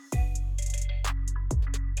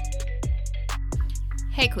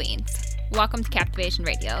Hey Queens, welcome to Captivation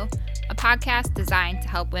Radio, a podcast designed to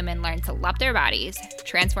help women learn to love their bodies,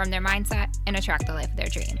 transform their mindset, and attract the life of their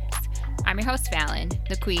dreams. I'm your host Fallon,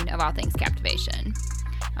 the queen of all things captivation.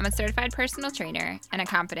 I'm a certified personal trainer and a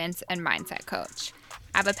confidence and mindset coach.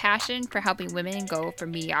 I have a passion for helping women go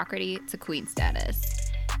from mediocrity to queen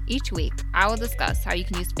status. Each week, I will discuss how you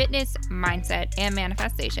can use fitness, mindset, and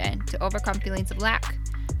manifestation to overcome feelings of lack,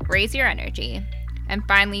 raise your energy, and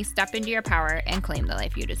finally step into your power and claim the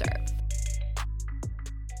life you deserve.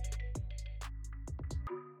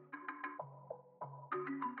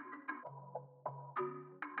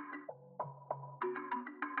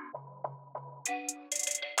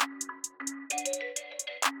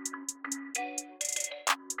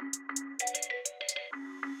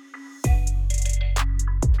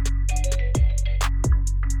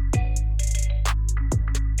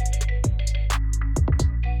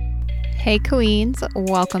 Hey Queens,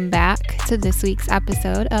 welcome back to this week's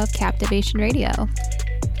episode of Captivation Radio.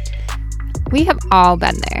 We have all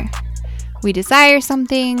been there. We desire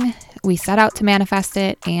something, we set out to manifest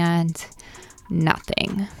it, and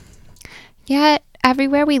nothing. Yet,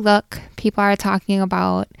 everywhere we look, people are talking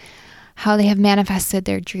about how they have manifested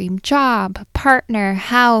their dream job, partner,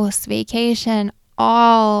 house, vacation,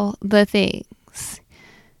 all the things.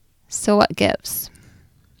 So what gives?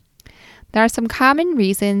 There are some common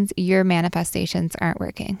reasons your manifestations aren't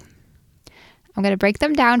working. I'm going to break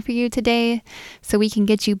them down for you today so we can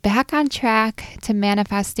get you back on track to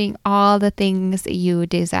manifesting all the things you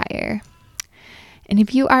desire. And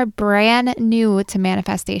if you are brand new to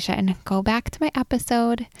manifestation, go back to my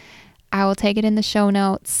episode. I will take it in the show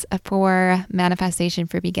notes for manifestation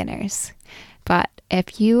for beginners. But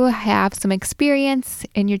if you have some experience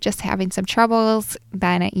and you're just having some troubles,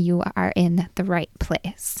 then you are in the right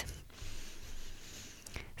place.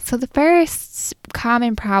 So the first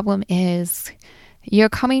common problem is you're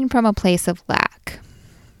coming from a place of lack.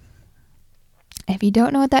 If you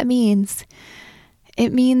don't know what that means,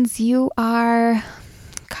 it means you are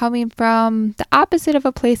coming from the opposite of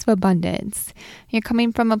a place of abundance. You're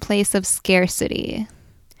coming from a place of scarcity,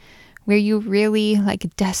 where you really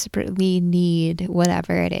desperately need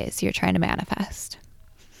whatever it is you're trying to manifest.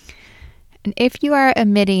 And if you are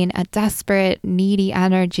emitting a desperate, needy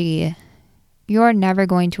energy, you're never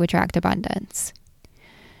going to attract abundance.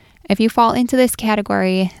 If you fall into this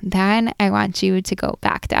category, then I want you to go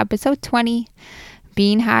back to episode 20,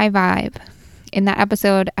 Being High Vibe. In that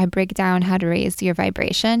episode, I break down how to raise your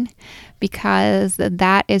vibration because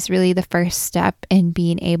that is really the first step in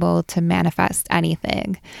being able to manifest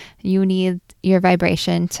anything. You need your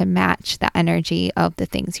vibration to match the energy of the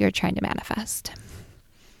things you're trying to manifest.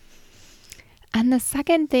 And the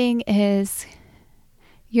second thing is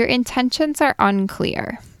your intentions are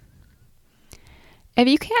unclear. If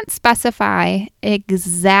you can't specify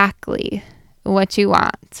exactly what you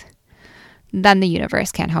want, then the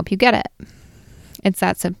universe can't help you get it. It's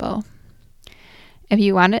that simple. If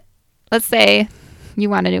you want it, let's say you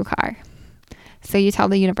want a new car. So you tell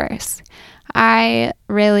the universe, I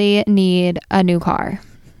really need a new car.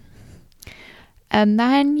 And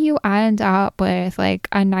then you end up with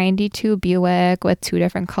a 92 Buick with 2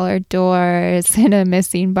 different colored doors and a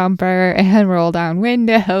missing bumper and roll down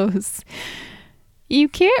windows. You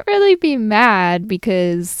can't really be mad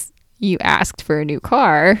because you asked for a new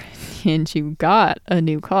car and you got a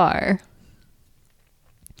new car.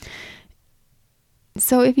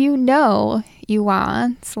 So if you know you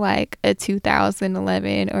want a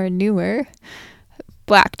 2011 or newer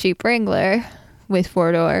black Jeep Wrangler with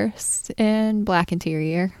 4 doors and black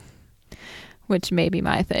interior, which may be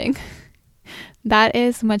my thing, that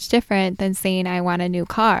is much different than saying I want a new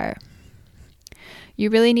car. You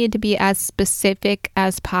really need to be as specific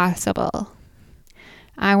as possible.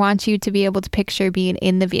 I want you to be able to picture being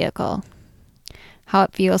in the vehicle, how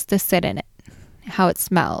it feels to sit in it, how it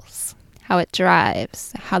smells, how it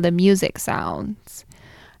drives, how the music sounds,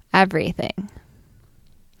 everything.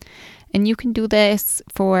 And you can do this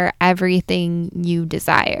for everything you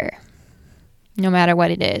desire, no matter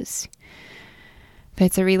what it is. If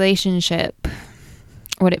it's a relationship,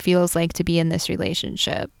 what it feels like to be in this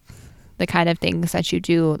relationship, the kind of things that you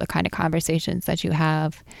do, the kind of conversations that you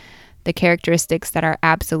have, the characteristics that are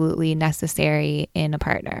absolutely necessary in a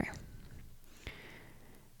partner.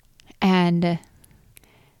 And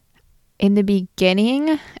in the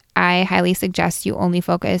beginning, I highly suggest you only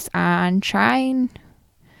focus on trying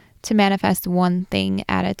to manifest one thing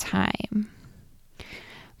at a time.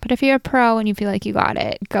 But if you're a pro and you feel like you got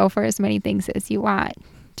it, go for as many things as you want.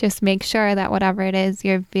 Just make sure that whatever it is,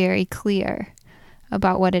 you're very clear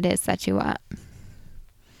about what it is that you want.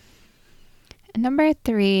 And number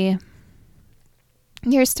 3,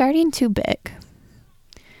 you're starting too big.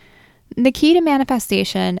 The key to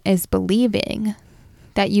manifestation is believing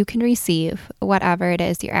that you can receive whatever it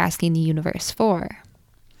is you're asking the universe for.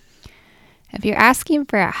 If you're asking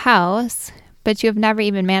for a house, but you have never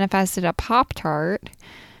even manifested a Pop-Tart,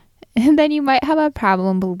 then you might have a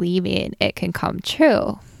problem believing it can come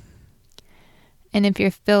true. And if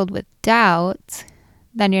you're filled with doubt,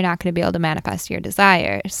 then you're not going to be able to manifest your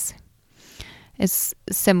desires. It's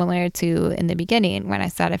similar to in the beginning when I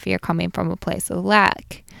said if you're coming from a place of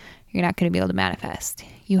lack, you're not going to be able to manifest.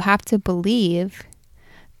 You have to believe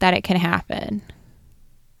that it can happen.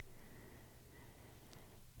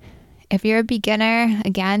 If you're a beginner,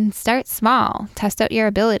 again, start small. Test out your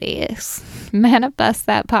abilities. Manifest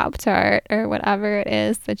that Pop-Tart or whatever it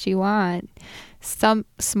is that you want. Some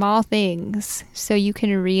small things so you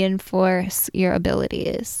can reinforce your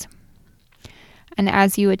abilities. And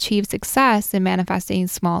as you achieve success in manifesting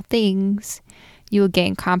small things, you will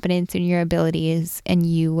gain confidence in your abilities and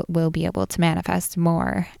you will be able to manifest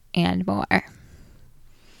more and more.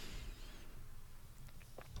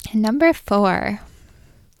 And number 4,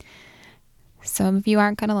 some of you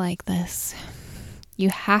aren't going to like this. You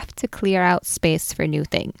have to clear out space for new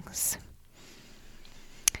things.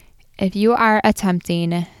 If you are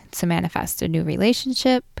attempting to manifest a new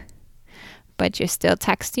relationship, but you're still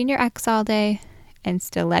texting your ex all day and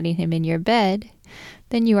still letting him in your bed,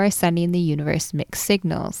 then you are sending the universe mixed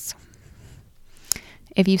signals.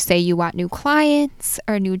 If you say you want new clients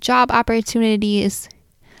or new job opportunities,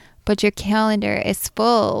 but your calendar is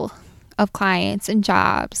full of clients and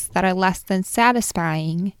jobs that are less than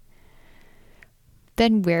satisfying,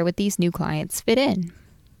 then where would these new clients fit in?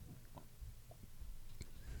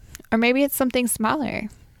 Or maybe it's something smaller,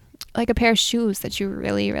 like a pair of shoes that you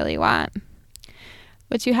really, really want,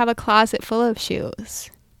 but you have a closet full of shoes,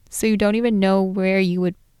 so you don't even know where you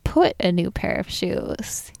would put a new pair of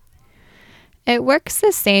shoes. It works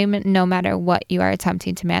the same no matter what you are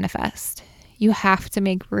attempting to manifest. You have to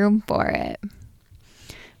make room for it.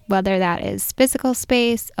 Whether that is physical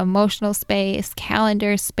space, emotional space,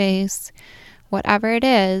 calendar space, whatever it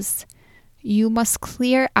is, you must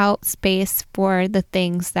clear out space for the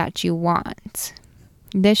things that you want.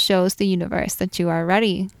 This shows the universe that you are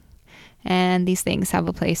ready and these things have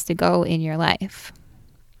a place to go in your life.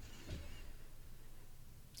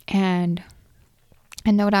 And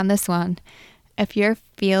a note on this one, if you're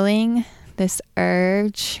feeling this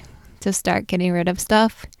urge to start getting rid of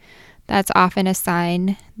stuff, that's often a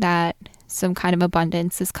sign that some kind of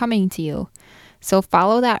abundance is coming to you. So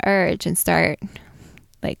follow that urge and start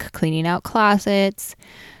like cleaning out closets,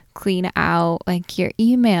 clean out like your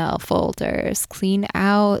email folders, clean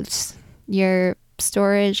out your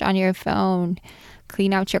storage on your phone,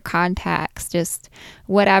 clean out your contacts, just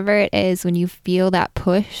whatever it is. When you feel that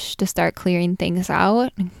push to start clearing things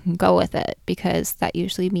out, go with it, because that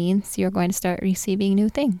usually means you're going to start receiving new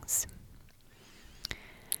things.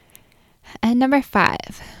 And number 5,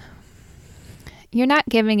 you're not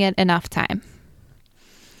giving it enough time.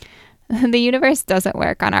 The universe doesn't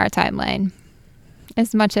work on our timeline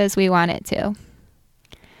as much as we want it to.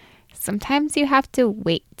 Sometimes you have to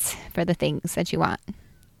wait for the things that you want.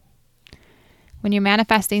 When you're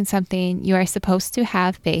manifesting something, you are supposed to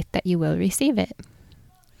have faith that you will receive it.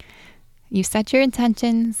 You set your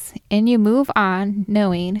intentions and you move on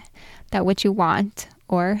knowing that what you want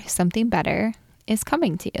or something better is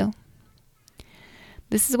coming to you.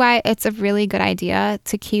 This is why it's a really good idea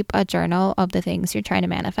to keep a journal of the things you're trying to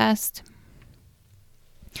manifest.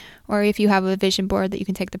 Or if you have a vision board that you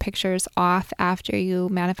can take the pictures off after you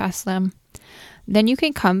manifest them, then you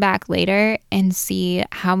can come back later and see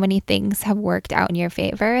how many things have worked out in your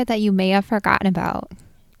favor that you may have forgotten about.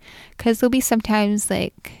 Because there'll be sometimes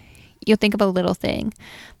like you'll think of a little thing.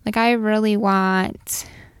 Like, I really want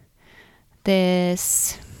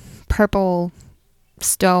this purple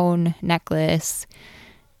stone necklace.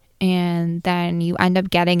 And then you end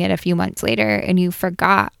up getting it a few months later and you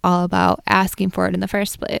forgot all about asking for it in the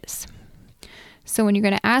first place. So when you're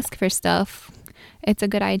going to ask for stuff, it's a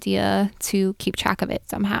good idea to keep track of it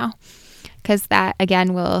somehow, because that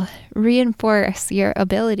again will reinforce your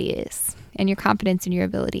abilities and your confidence in your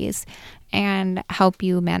abilities and help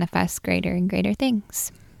you manifest greater and greater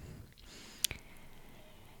things.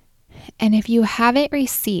 And if you haven't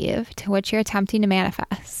received what you're attempting to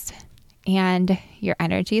manifest, and your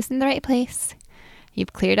energy is in the right place,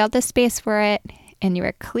 you've cleared out the space for it, and you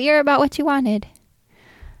are clear about what you wanted,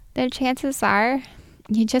 then chances are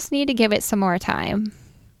you just need to give it some more time.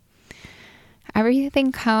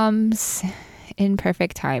 Everything comes in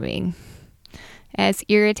perfect timing. As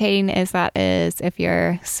irritating as that is, if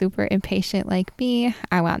you're super impatient like me,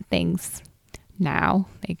 I want things now.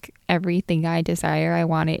 Like everything I desire, I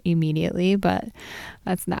want it immediately, but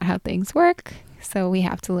that's not how things work. So we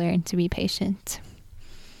have to learn to be patient.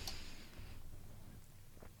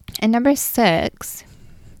 And number 6,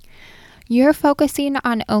 you're focusing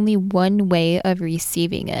on only one way of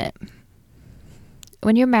receiving it.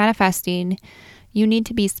 When you're manifesting, you need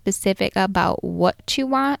to be specific about what you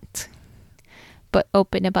want, but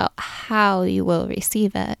open about how you will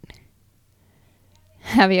receive it.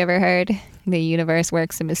 Have you ever heard the universe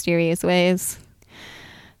works in mysterious ways?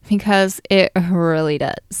 Because it really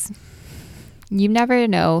does. You never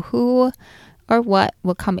know who or what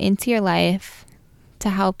will come into your life to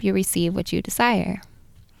help you receive what you desire.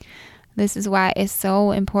 This is why it's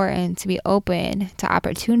so important to be open to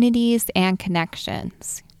opportunities and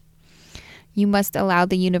connections. You must allow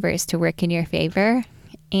the universe to work in your favor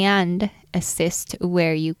and assist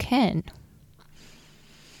where you can.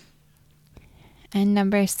 And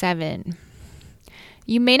number 7,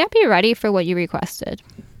 you may not be ready for what you requested.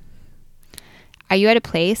 Are you at a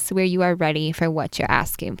place where you are ready for what you're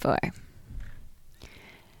asking for?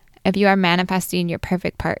 If you are manifesting your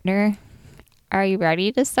perfect partner, are you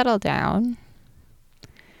ready to settle down?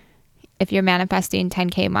 If you're manifesting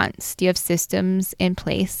 10K months, do you have systems in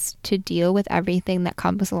place to deal with everything that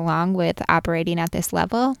comes along with operating at this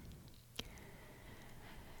level?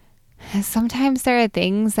 Sometimes there are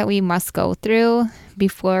things that we must go through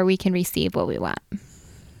before we can receive what we want.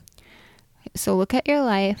 So look at your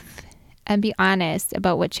life and be honest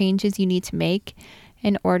about what changes you need to make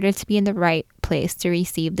in order to be in the right place to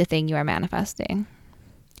receive the thing you are manifesting.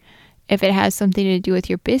 If it has something to do with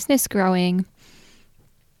your business growing,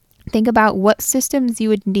 think about what systems you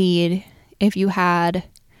would need if you had,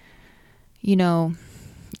 10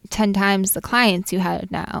 times the clients you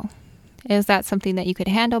have now. Is that something that you could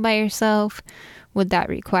handle by yourself? Would that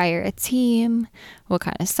require a team? What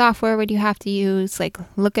kind of software would you have to use? Like,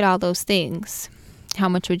 look at all those things. How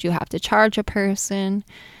much would you have to charge a person?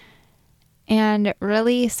 And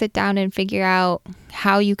really sit down and figure out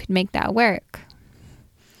how you could make that work.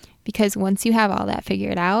 Because once you have all that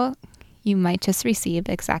figured out, you might just receive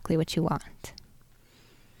exactly what you want.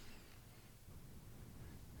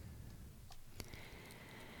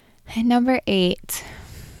 And number 8,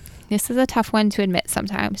 this is a tough one to admit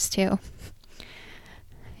sometimes too.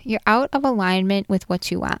 You're out of alignment with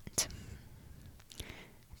what you want.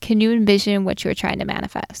 Can you envision what you're trying to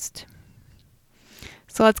manifest?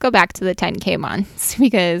 So let's go back to the 10K months,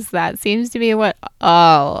 because that seems to be what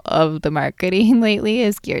all of the marketing lately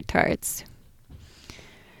is geared towards.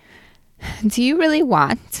 Do you really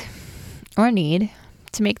want or need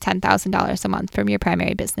to make $10,000 a month from your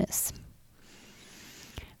primary business?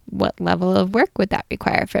 What level of work would that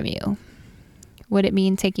require from you? Would it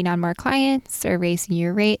mean taking on more clients or raising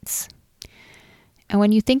your rates? And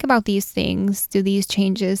when you think about these things, do these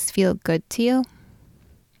changes feel good to you?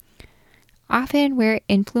 Often we're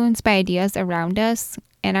influenced by ideas around us,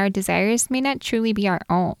 and our desires may not truly be our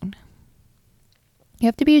own. You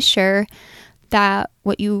have to be sure that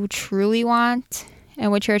what you truly want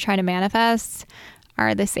and what you're trying to manifest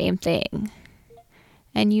are the same thing.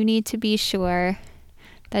 And you need to be sure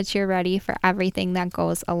that you're ready for everything that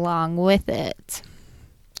goes along with it.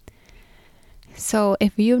 So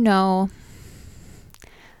if you know,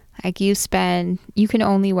 like you can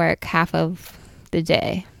only work half of the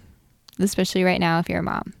day, especially right now if you're a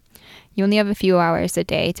mom. You only have a few hours a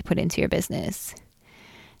day to put into your business,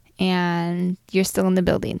 and you're still in the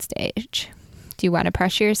building stage. Do you want to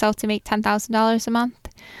pressure yourself to make $10,000 a month?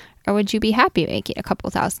 Or would you be happy making a couple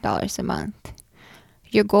 $1,000s a month?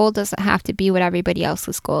 Your goal doesn't have to be what everybody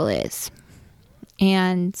else's goal is.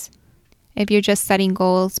 And if you're just setting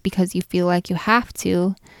goals because you feel like you have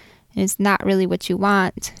to, and it's not really what you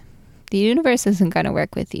want, the universe isn't going to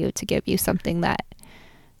work with you to give you something that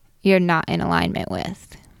you're not in alignment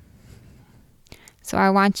with. So I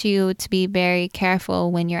want you to be very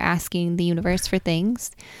careful when you're asking the universe for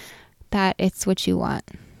things, that it's what you want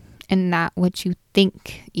and not what you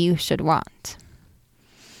think you should want.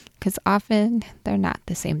 Because often they're not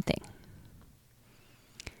the same thing.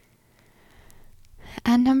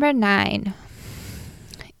 And number 9,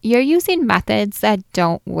 you're using methods that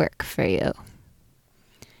don't work for you.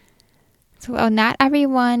 So not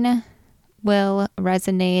everyone will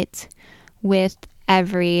resonate with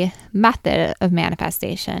every method of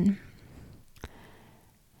manifestation.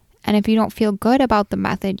 And if you don't feel good about the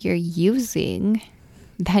method you're using,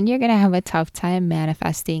 then you're going to have a tough time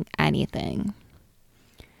manifesting anything.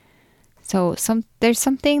 So there's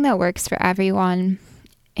something that works for everyone,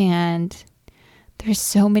 and there's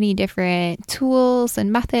so many different tools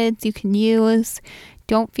and methods you can use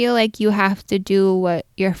Don't feel like you have to do what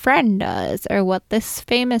your friend does or what this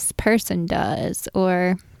famous person does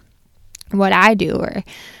or what I do or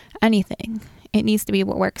anything. It needs to be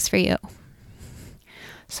what works for you.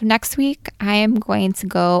 So next week, I am going to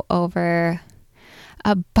go over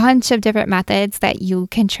a bunch of different methods that you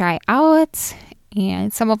can try out.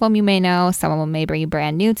 And some of them you may know, some of them may be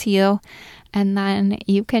brand new to you. And then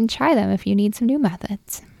you can try them if you need some new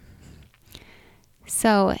methods.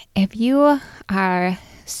 So if you are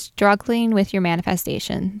struggling with your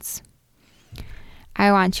manifestations,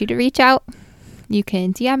 I want you to reach out. You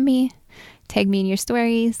can DM me, tag me in your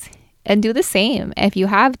stories, and do the same. If you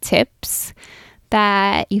have tips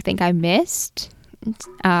that you think I missed,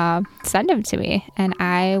 send them to me and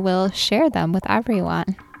I will share them with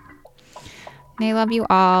everyone. And I love you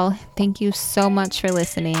all. Thank you so much for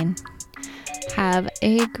listening. Have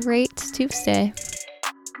a great Tuesday.